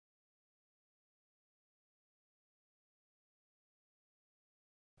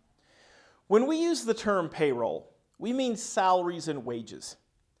When we use the term payroll, we mean salaries and wages.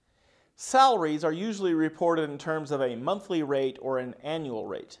 Salaries are usually reported in terms of a monthly rate or an annual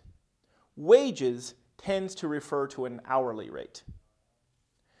rate. Wages tends to refer to an hourly rate.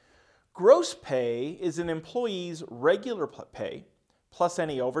 Gross pay is an employee's regular pay plus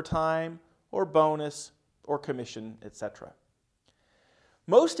any overtime or bonus or commission, etc.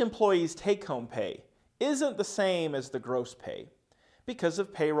 Most employees' take-home pay isn't the same as the gross pay because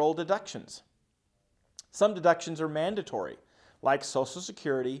of payroll deductions. Some deductions are mandatory, like Social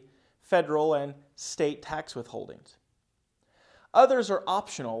Security, federal, and state tax withholdings. Others are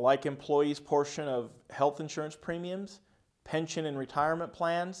optional, like employees' portion of health insurance premiums, pension and retirement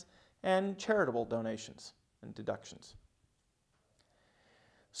plans, and charitable donations and deductions.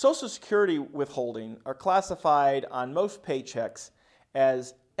 Social Security withholding are classified on most paychecks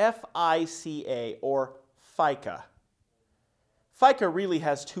as FICA or FICA. FICA really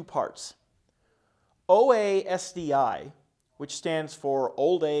has two parts. OASDI, which stands for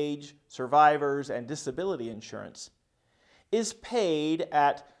Old Age, Survivors, and Disability Insurance, is paid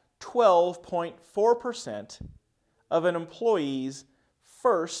at 12.4% of an employee's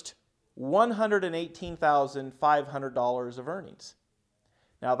first $118,500 of earnings.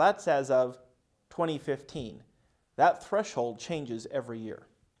 Now that's as of 2015. That threshold changes every year.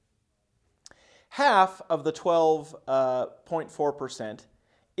 Half of the 12.4%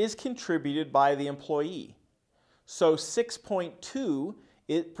 is contributed by the employee. So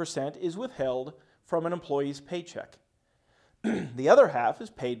 6.2% is withheld from an employee's paycheck. The other half is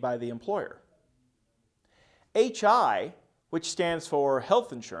paid by the employer. HI, which stands for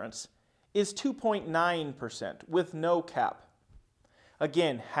health insurance, is 2.9% with no cap.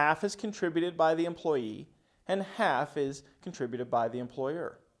 Again, half is contributed by the employee and half is contributed by the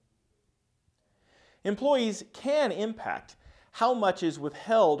employer. Employees can impact how much is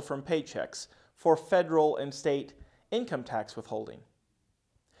withheld from paychecks for federal and state income tax withholding.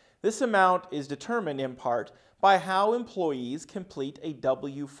 This amount is determined in part by how employees complete a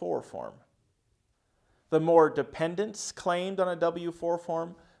W-4 form. The more dependents claimed on a W-4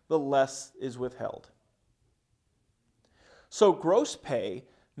 form, the less is withheld. So gross pay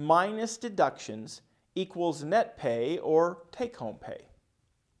minus deductions equals net pay or take-home pay.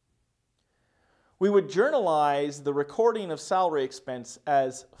 We would journalize the recording of salary expense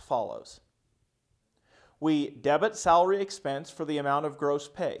as follows. We debit salary expense for the amount of gross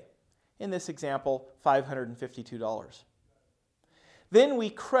pay. In this example, $552. Then we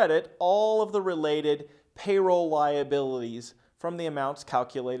credit all of the related payroll liabilities from the amounts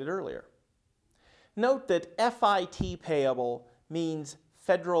calculated earlier. Note that FIT payable means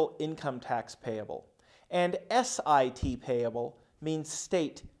federal income tax payable, and SIT payable means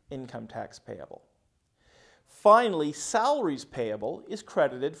state income tax payable. Finally, salaries payable is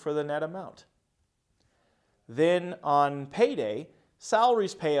credited for the net amount. Then on payday,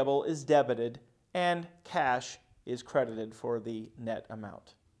 salaries payable is debited and cash is credited for the net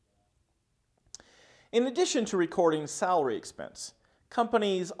amount. In addition to recording salary expense,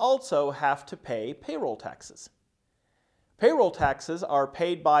 companies also have to pay payroll taxes. Payroll taxes are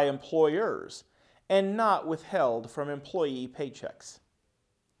paid by employers and not withheld from employee paychecks.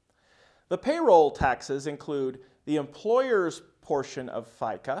 The payroll taxes include the employer's portion of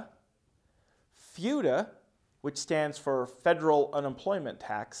FICA, FUTA, which stands for Federal Unemployment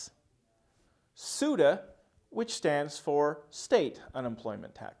Tax, SUTA, which stands for State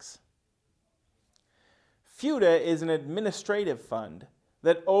Unemployment Tax. FUTA is an administrative fund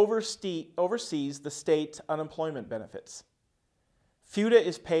that oversees the state's unemployment benefits. FUTA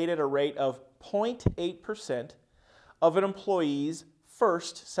is paid at a rate of 0.8% of an employee's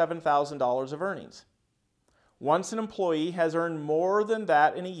first $7,000 of earnings. Once an employee has earned more than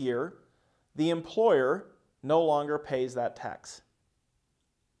that in a year, the employer no longer pays that tax.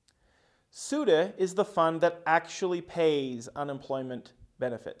 SUTA is the fund that actually pays unemployment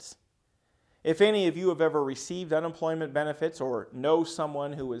benefits. If any of you have ever received unemployment benefits or know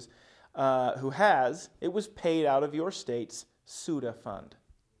someone who has, it was paid out of your state's SUTA fund.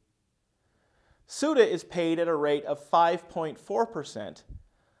 SUTA is paid at a rate of 5.4%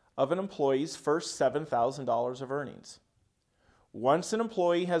 of an employee's first $7,000 of earnings. Once an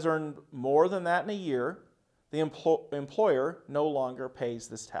employee has earned more than that in a year, the employer no longer pays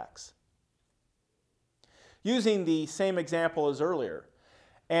this tax. Using the same example as earlier,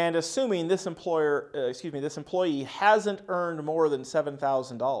 and assuming this employee hasn't earned more than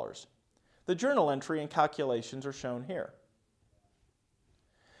 $7,000, the journal entry and calculations are shown here.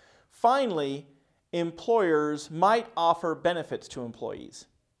 Finally, employers might offer benefits to employees.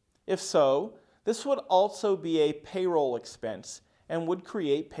 If so, this would also be a payroll expense and would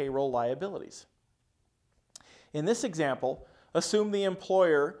create payroll liabilities. In this example, assume the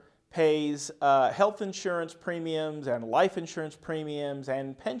employer pays health insurance premiums and life insurance premiums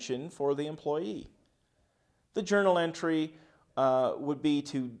and pension for the employee. The journal entry would be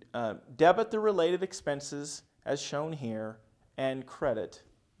to debit the related expenses as shown here and credit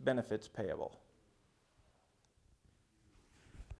benefits payable.